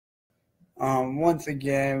once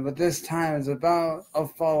again, but this time is about a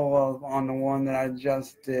follow-up on the one that I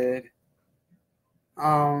just did.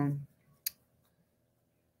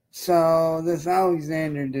 So this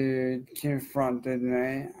Alexander dude confronted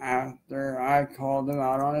me after I called him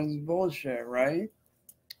out on his bullshit, right?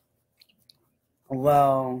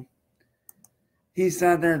 Well, he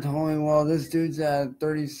sat there and told me, well, this dude's had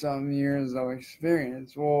 30-something years of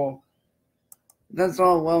experience. Well, that's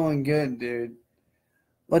all well and good, dude.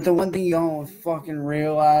 But the one thing you don't fucking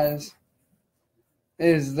realize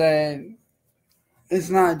is that it's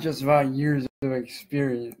not just about years of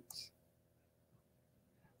experience.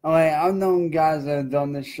 Like, I've known guys that have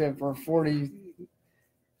done this shit for 40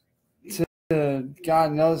 to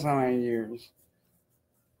God knows how many years.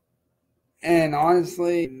 And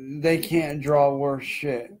honestly, they can't draw worse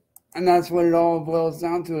shit. And that's what it all boils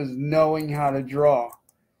down to, is knowing how to draw.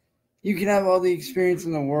 You can have all the experience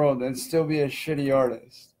in the world and still be a shitty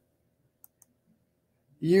artist.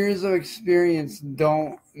 Years of experience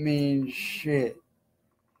don't mean shit.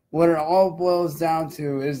 What it all boils down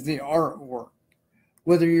to is the artwork.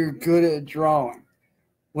 Whether you're good at drawing,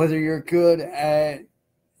 whether you're good at,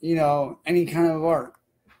 any kind of art.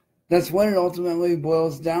 That's what it ultimately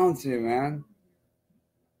boils down to, man.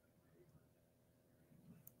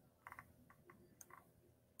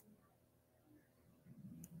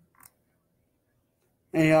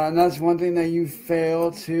 And that's one thing that you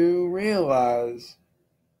fail to realize.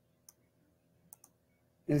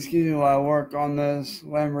 Excuse me while I work on this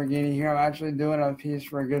Lamborghini here. I'm actually doing a piece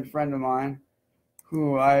for a good friend of mine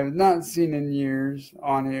who I have not seen in years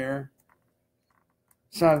on here.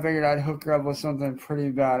 So I figured I'd hook her up with something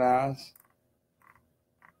pretty badass.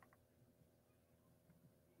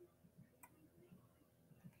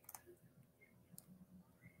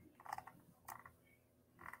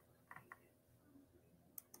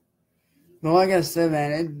 But like I said,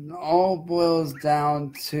 man, it all boils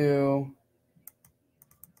down to,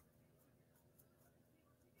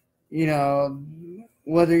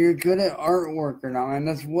 whether you're good at artwork or not, man.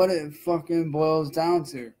 That's what it fucking boils down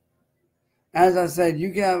to. As I said,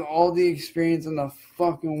 you can have all the experience in the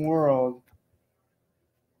fucking world.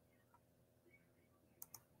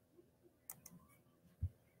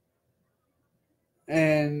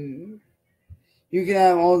 And you can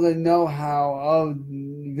have all the know-how of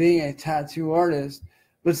being a tattoo artist,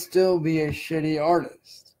 but still be a shitty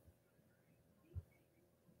artist.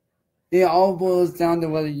 It all boils down to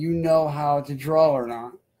whether you know how to draw or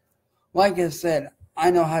not. Like I said,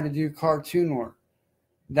 I know how to do cartoon work.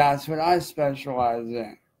 That's what I specialize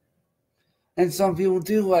in. And some people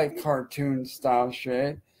do like cartoon style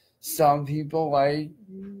shit. Some people like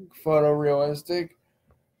photorealistic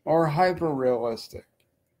or hyper-realistic.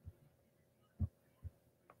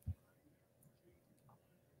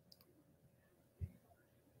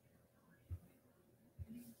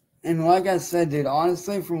 And like I said, dude,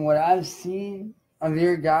 honestly, from what I've seen of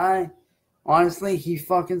your guy, honestly, he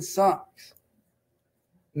fucking sucks.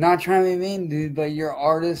 Not trying to be mean, dude, but your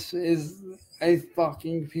artist is a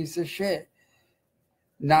fucking piece of shit.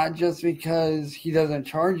 Not just because he doesn't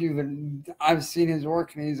charge you, but I've seen his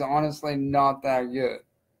work and he's honestly not that good.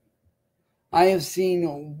 I have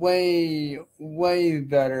seen way, way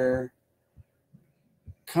better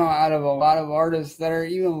come out of a lot of artists that are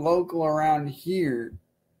even local around here.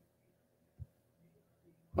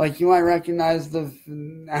 Like, you might recognize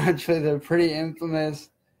the pretty infamous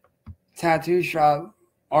tattoo shop,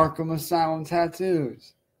 Arkham Asylum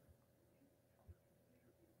Tattoos.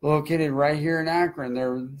 Located right here in Akron.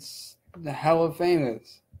 They're hella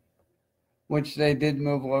famous. Which they did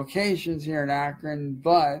move locations here in Akron,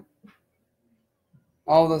 but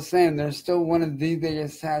all the same, they're still one of the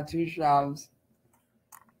biggest tattoo shops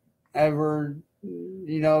ever,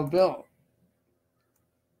 built.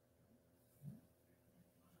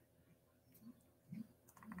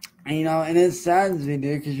 And it saddens me,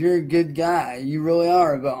 dude, because you're a good guy. You really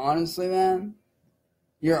are. But honestly, man,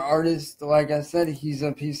 your artist, like I said, he's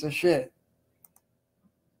a piece of shit.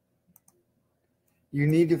 You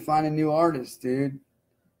need to find a new artist, dude.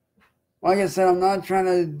 Like I said, I'm not trying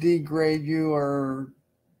to degrade you or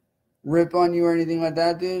rip on you or anything like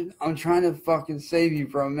that, dude. I'm trying to fucking save you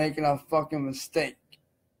from making a fucking mistake.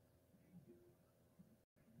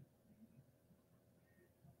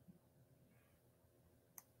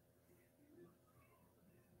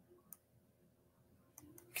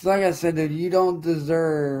 Because like I said, dude, you don't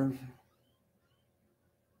deserve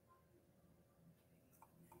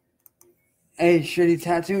a shitty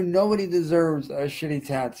tattoo. Nobody deserves a shitty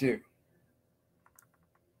tattoo.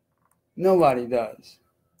 Nobody does.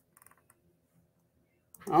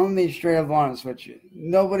 I'm going to be straight up honest with you.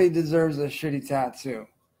 Nobody deserves a shitty tattoo.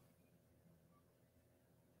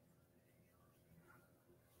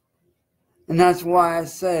 And that's why I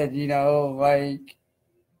said, you know, like,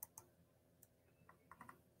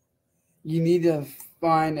 you need to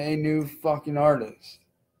find a new fucking artist.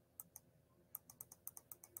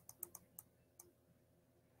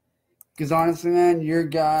 Because honestly, man, your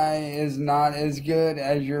guy is not as good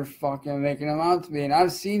as you're fucking making him out to be. And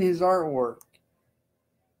I've seen his artwork.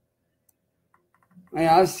 I mean,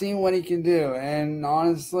 I've seen what he can do. And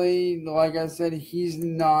honestly, like I said, he's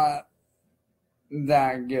not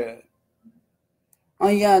that good. Oh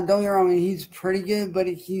yeah, don't get me wrong, he's pretty good, but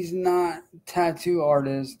he's not tattoo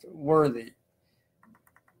artist worthy.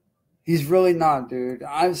 He's really not, dude.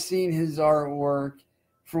 I've seen his artwork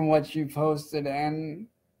from what you posted, and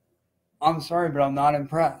I'm sorry, but I'm not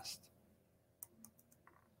impressed.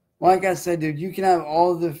 Like I said, dude, you can have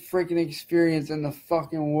all the freaking experience in the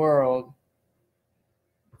fucking world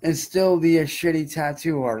and still be a shitty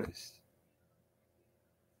tattoo artist.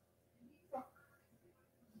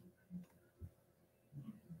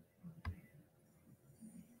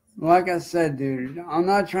 Like I said, dude, I'm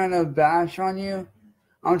not trying to bash on you.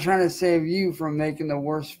 I'm trying to save you from making the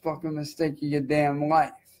worst fucking mistake of your damn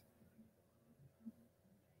life.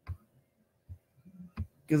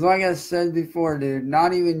 Because like I said before, dude,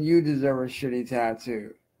 not even you deserve a shitty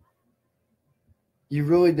tattoo. You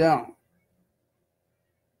really don't.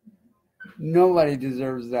 Nobody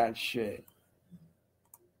deserves that shit.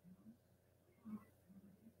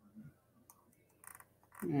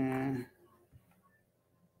 Yeah.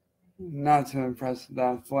 Not too impressed with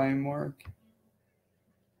that flame work.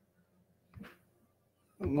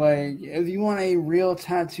 Like, if you want a real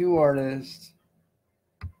tattoo artist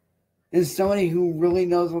and somebody who really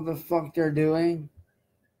knows what the fuck they're doing,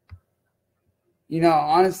 you know,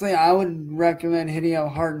 honestly, I would recommend hitting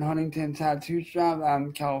up Hart and Huntington Tattoo Shop out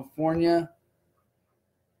in California.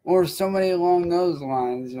 Or somebody along those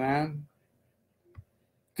lines, man.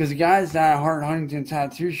 Because the guys at Hart and Huntington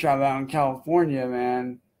Tattoo Shop out in California,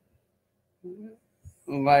 man,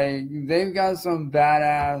 like, they've got some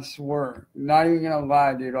badass work. Not even gonna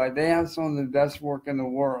lie, dude. Like, they have some of the best work in the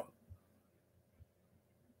world.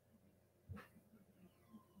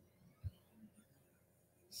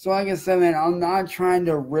 So like I said, man, I'm not trying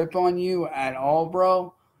to rip on you at all,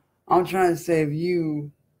 bro. I'm trying to save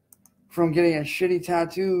you from getting a shitty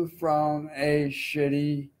tattoo from a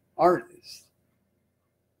shitty artist.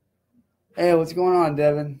 Hey, what's going on,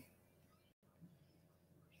 Devin?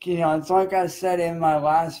 You know, it's like I said in my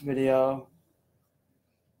last video,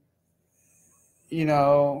 you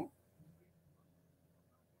know,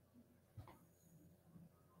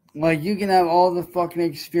 like, you can have all the fucking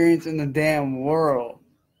experience in the damn world,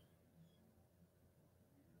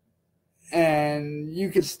 and you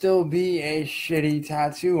could still be a shitty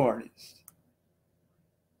tattoo artist.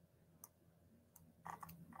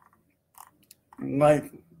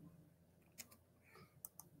 Like,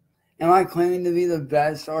 am I claiming to be the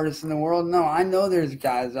best artist in the world? No, I know there's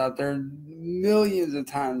guys out there millions of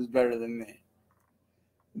times better than me.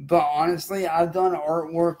 But honestly, I've done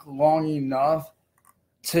artwork long enough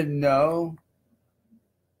to know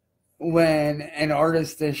when an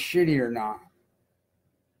artist is shitty or not.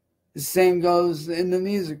 The same goes in the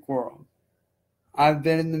music world. I've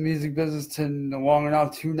been in the music business long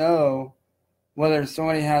enough to know whether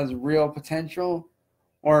somebody has real potential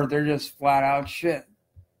or they're just flat out shit.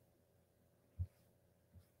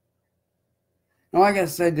 And like I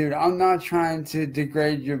said, dude, I'm not trying to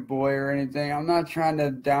degrade your boy or anything. I'm not trying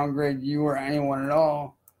to downgrade you or anyone at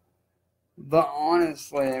all. But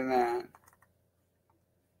honestly, man,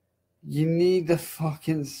 you need to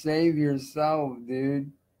fucking save yourself,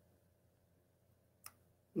 dude.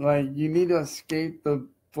 Like, you need to escape the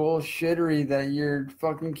bullshittery that you're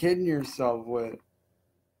fucking kidding yourself with.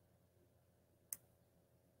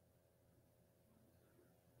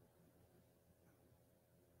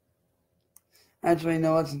 Actually, you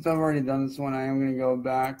know what? Since I've already done this one, I am going to go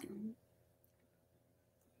back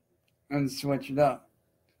and switch it up.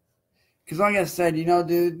 Because like I said, you know,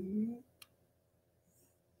 dude,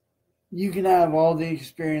 you can have all the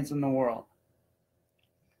experience in the world.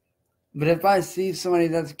 But if I see somebody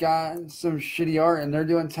that's got some shitty art and they're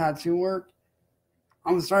doing tattoo work,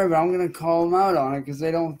 I'm sorry, but I'm going to call them out on it because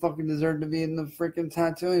they don't fucking deserve to be in the freaking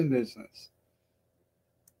tattooing business.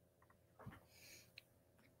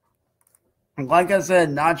 Like I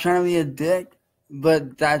said, not trying to be a dick,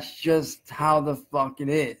 but that's just how the fuck it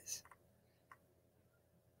is.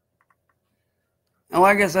 And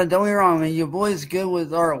like I said, don't get me wrong, man, your boy's good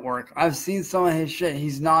with artwork. I've seen some of his shit.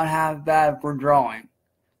 He's not half bad for drawing.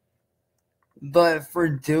 But for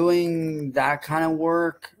doing that kind of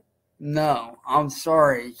work, no. I'm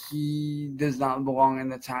sorry. He does not belong in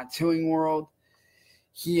the tattooing world.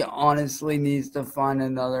 he honestly needs to find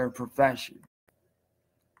another profession.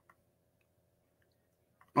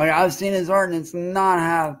 Like, I've seen his art and it's not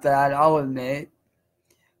half bad, I'll admit.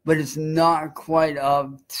 But it's not quite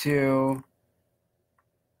up to,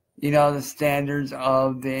 the standards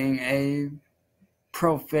of being a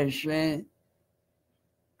proficient,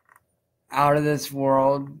 out of this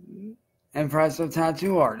world, impressive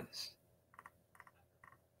tattoo artist.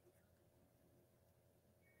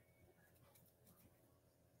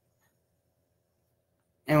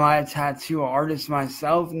 Am I a tattoo artist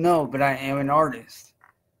myself? No, but I am an artist.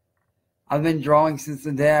 I've been drawing since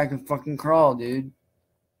the day I could fucking crawl, dude.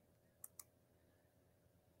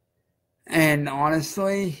 And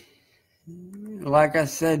honestly, like I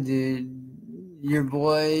said, dude, your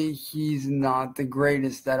boy, he's not the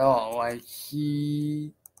greatest at all. Like,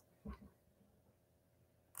 he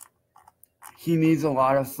needs a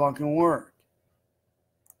lot of fucking work.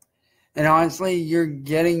 And honestly, you're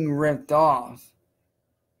getting ripped off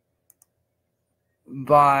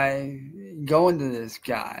by going to this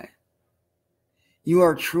guy. You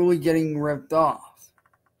are truly getting ripped off.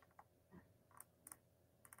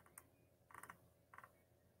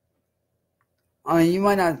 I mean, you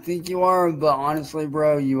might not think you are, but honestly,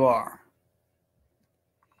 bro, you are.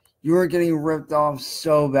 You are getting ripped off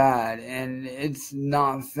so bad, and it's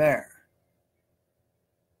not fair.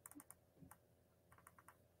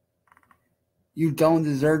 You don't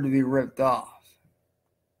deserve to be ripped off.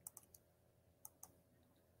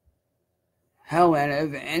 Hell, man,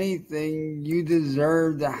 if anything, you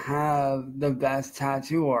deserve to have the best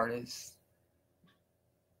tattoo artist.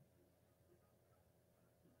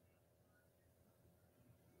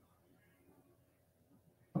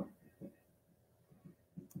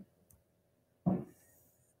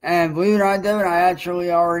 And believe it or not, Devin, I actually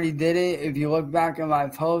already did it. If you look back at my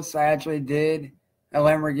posts, I actually did a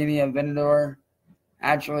Lamborghini Aventador.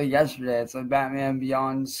 Actually, yesterday. It's a Batman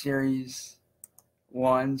Beyond Series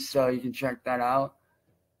 1, so you can check that out.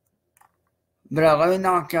 But let me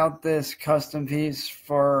knock out this custom piece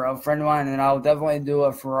for a friend of mine, and I'll definitely do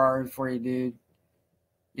a Ferrari for you,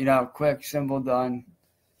 dude. Quick, simple, done.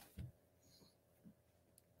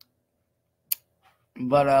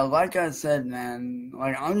 But like I said, man,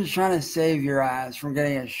 like, I'm just trying to save your ass from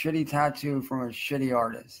getting a shitty tattoo from a shitty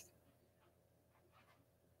artist.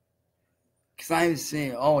 Because I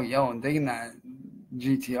see, I'm digging that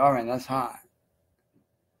GTR, man, that's hot.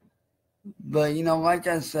 But, like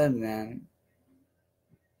I said, man,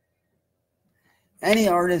 any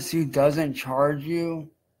artist who doesn't charge you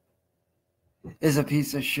is a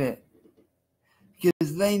piece of shit.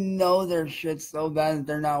 Because they know their shit so bad that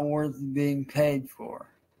they're not worth being paid for.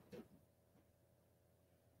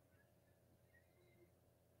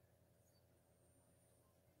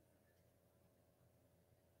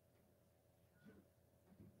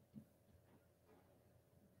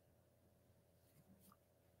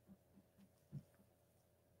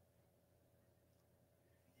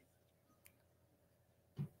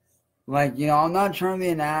 Like, I'm not trying to be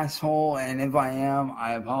an asshole, and if I am,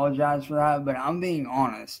 I apologize for that, but I'm being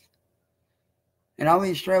honest. And I'll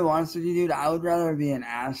be straight honest with you, dude. I would rather be an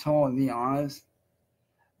asshole and be honest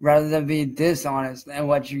rather than be dishonest and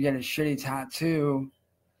let you get a shitty tattoo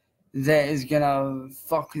that is gonna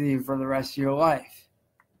fuck with you for the rest of your life.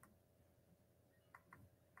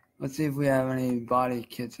 Let's see if we have any body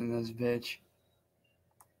kits in this bitch.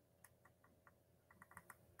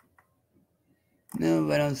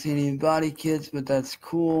 No, I don't see any body kits, but that's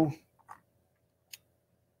cool.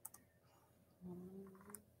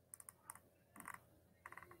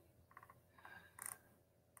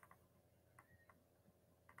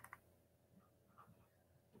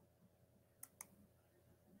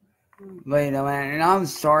 But man, and I'm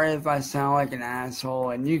sorry if I sound like an asshole,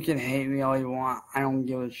 and you can hate me all you want. I don't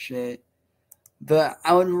give a shit. But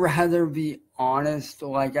I would rather be honest,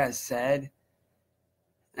 like I said,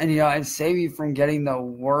 and I'd save you from getting the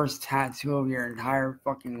worst tattoo of your entire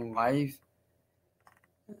fucking life,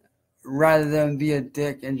 rather than be a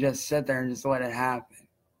dick and just sit there and just let it happen.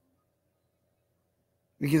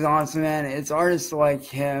 Because honestly, man, it's artists like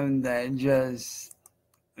him that just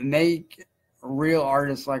make real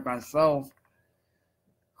artists like myself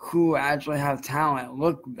who actually have talent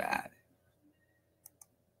look bad.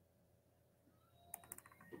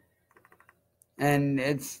 And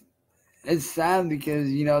it's sad because,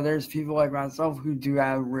 there's people like myself who do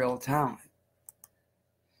have real talent.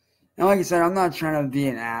 And like I said, I'm not trying to be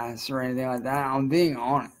an ass or anything like that. I'm being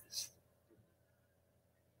honest.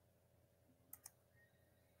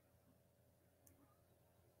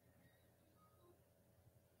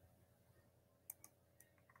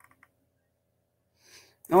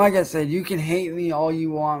 And like I said, you can hate me all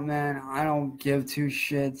you want, man. I don't give two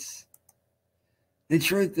shits. The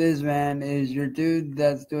truth is, man, is your dude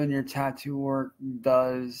that's doing your tattoo work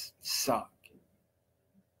does suck.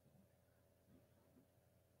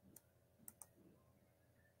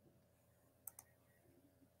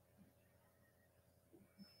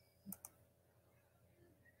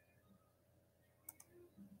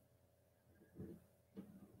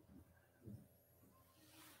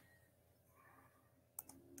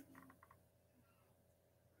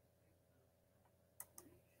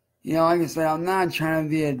 You know, like I said, I'm not trying to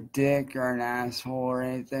be a dick or an asshole or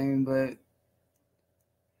anything, but,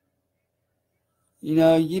 you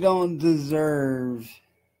know, you don't deserve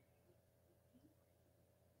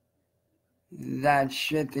that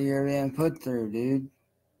shit that you're being put through, dude.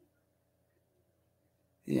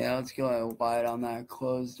 Yeah, let's go ahead and wide on that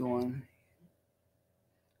closed one.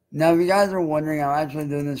 Now, if you guys are wondering, I'm actually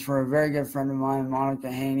doing this for a very good friend of mine,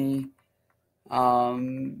 Monica Haney.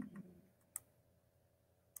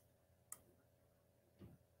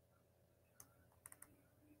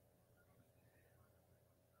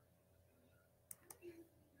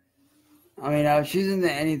 I mean, she's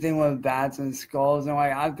into anything with bats and skulls, and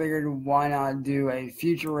like I figured, why not do a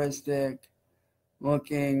futuristic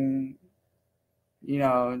looking, you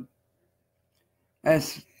know,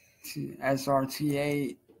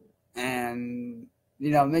 SRT8, and you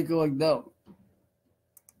know, make it look dope.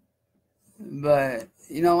 But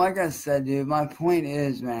you know, like I said, dude, my point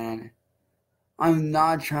is, man, I'm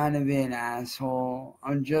not trying to be an asshole.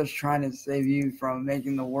 I'm just trying to save you from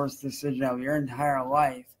making the worst decision of your entire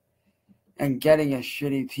life and getting a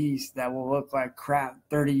shitty piece that will look like crap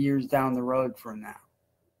 30 years down the road from now.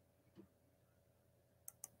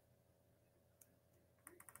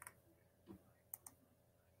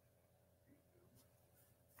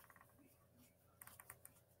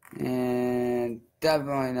 And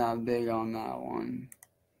definitely not big on that one.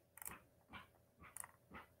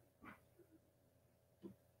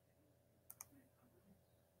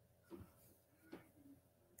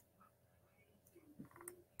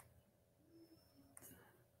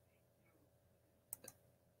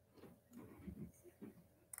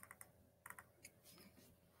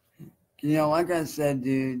 You know, like I said,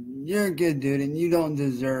 dude, you're a good dude and you don't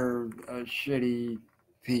deserve a shitty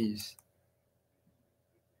piece.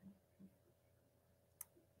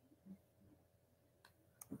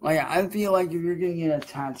 Like, I feel like if you're getting a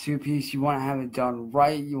tattoo piece, you want to have it done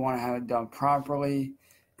right, you want to have it done properly,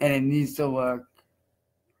 and it needs to look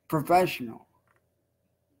professional.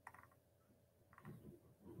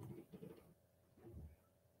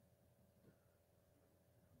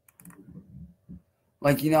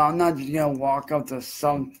 Like, you know, I'm not just going to walk up to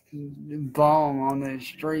some bum on the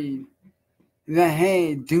street and then,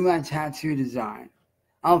 hey, do my tattoo design.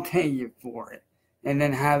 I'll pay you for it. And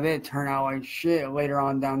then have it turn out like shit later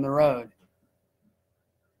on down the road.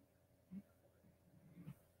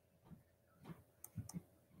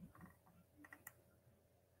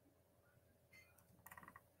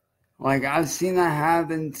 Like, I've seen that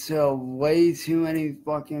happen to way too many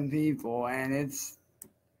fucking people, and it's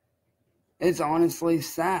honestly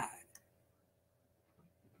sad.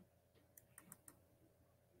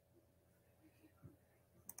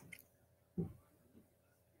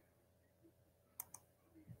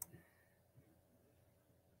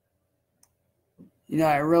 You know,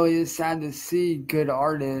 it really is sad to see good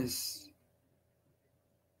artists,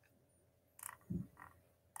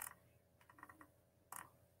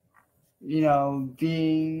 you know,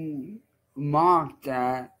 being mocked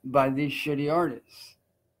at by these shitty artists.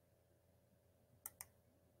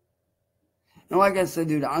 And like I said,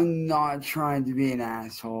 dude, I'm not trying to be an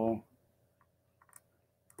asshole.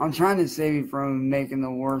 I'm trying to save you from making the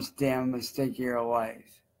worst damn mistake of your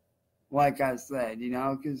life. Like I said, you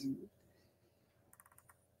know, because,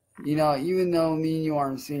 you know, even though me and you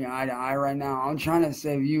aren't seeing eye to eye right now, I'm trying to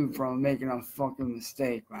save you from making a fucking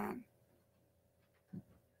mistake, man.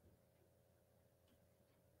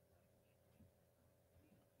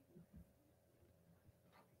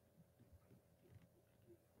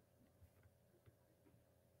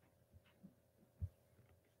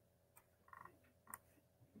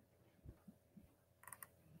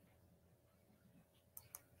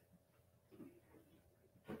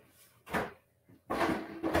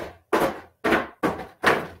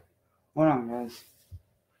 Hold on, guys.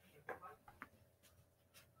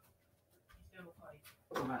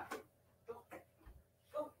 Go back.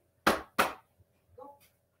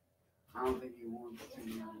 I don't think he wants to.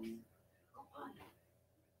 Go on.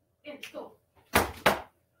 Yeah, go.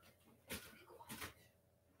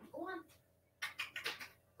 Go on.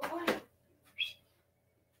 Go on.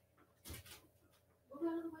 Go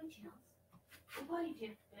on. my chance. Goodbye, Jeff.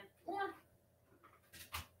 Go on.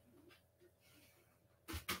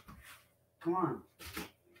 Come on.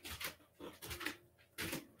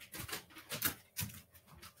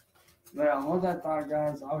 Yeah, hold that thought,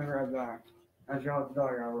 guys. I'll be right back. I dropped the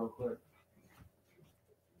dog out real quick.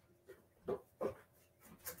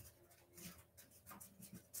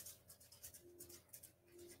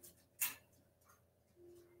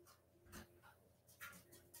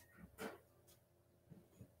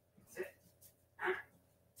 Sit.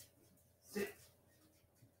 Sit.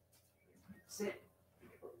 Sit.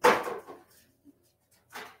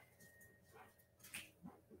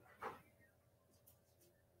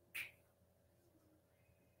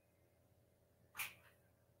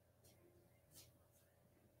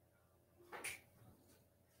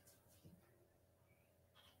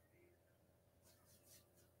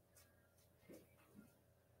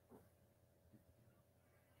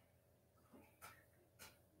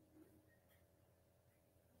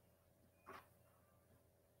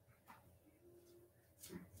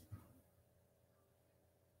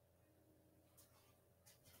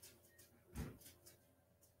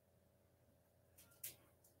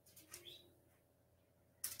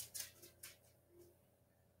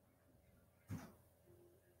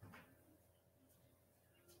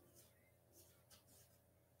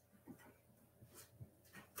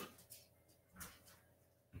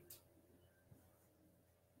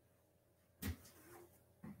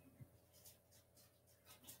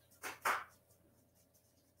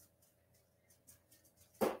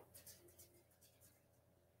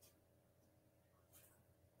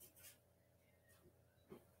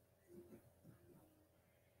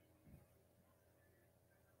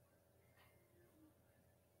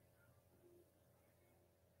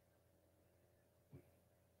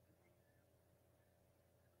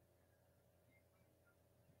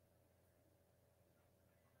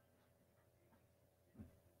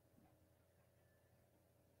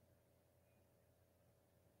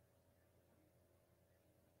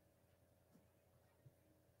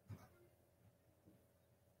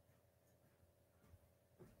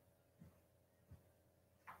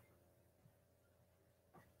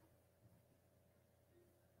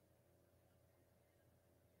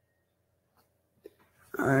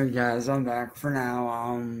 Alright, guys, I'm back for now.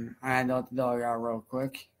 I had to let the dog out real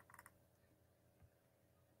quick.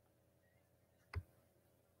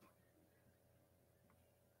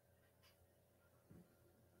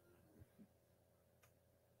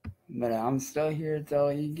 But I'm still here till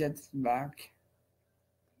he gets back.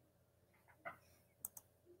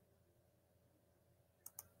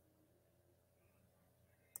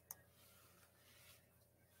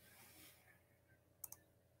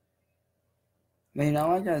 But you know,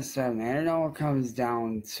 like I said, man, it all comes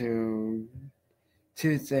down to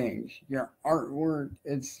two things: your artwork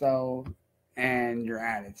itself and your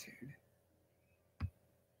attitude.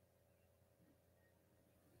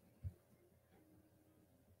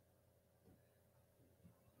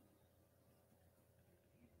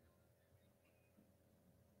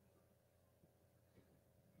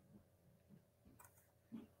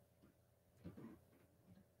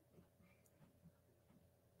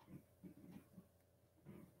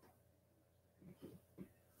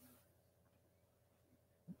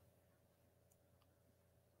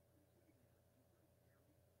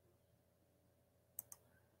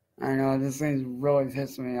 I know this thing's really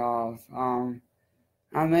pissing me off.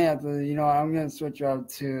 I may have to, you know, I'm gonna switch up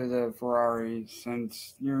to the Ferrari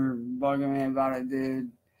since you're bugging me about it,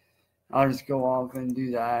 dude. I'll just go off and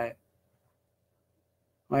do that.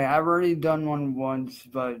 Like, I've already done one once,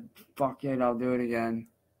 but fuck it, I'll do it again.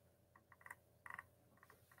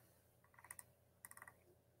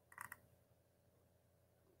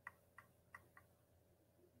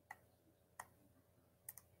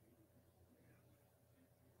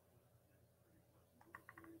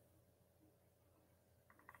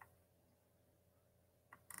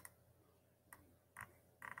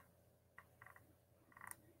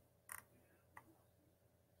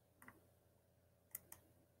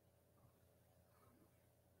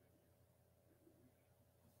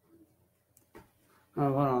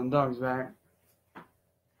 Oh, hold on, dog's back.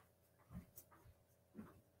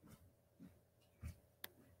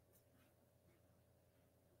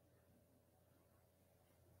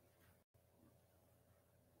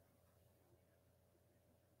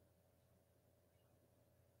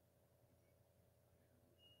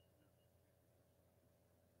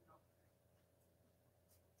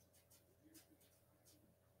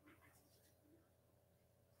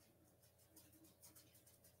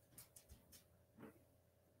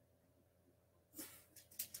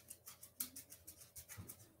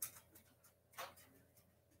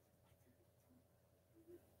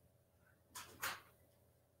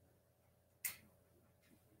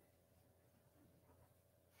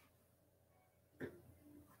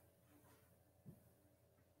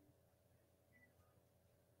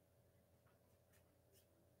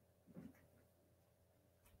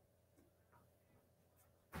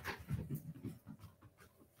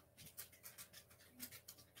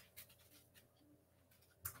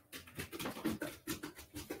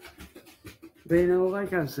 But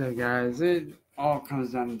like I said, guys, it all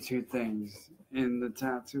comes down to two things in the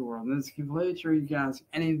tattoo world. And it's completely true. You can ask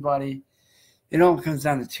anybody. It all comes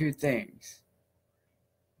down to two things: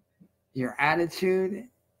 your attitude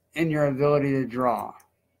and your ability to draw.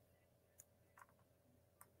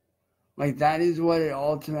 Like, that is what it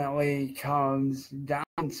ultimately comes down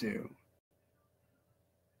to.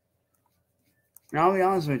 And I'll be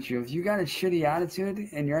honest with you, if you got a shitty attitude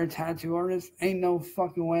and you're a tattoo artist, ain't no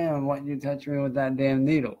fucking way I'm letting you touch me with that damn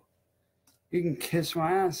needle. You can kiss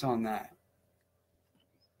my ass on that.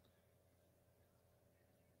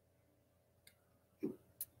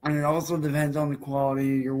 And it also depends on the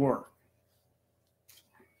quality of your work.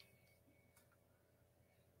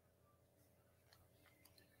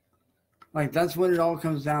 Like, that's what it all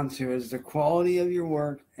comes down to, is the quality of your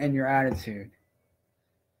work and your attitude.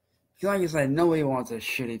 Like I said, nobody wants a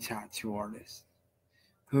shitty tattoo artist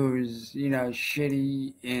who's,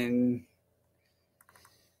 shitty in,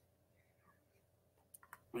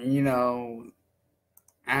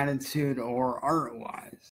 attitude or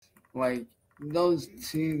art-wise. Like, those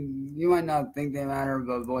two, you might not think they matter,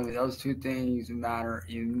 but believe me, those two things matter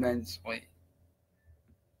immensely.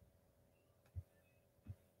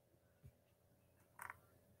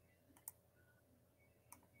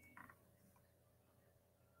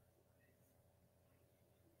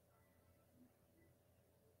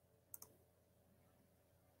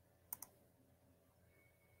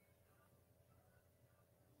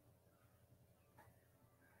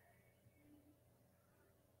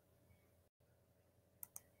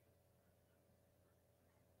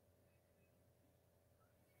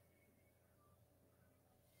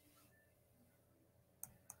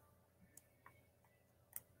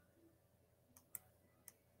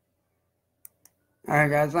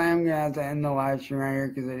 Alright, guys, I am going to have to end the live stream right here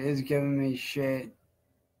because it is giving me shit.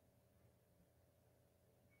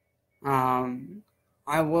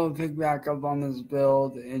 I will pick back up on this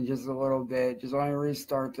build in just a little bit. Just let me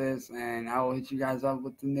restart this, and I will hit you guys up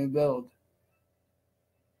with the new build.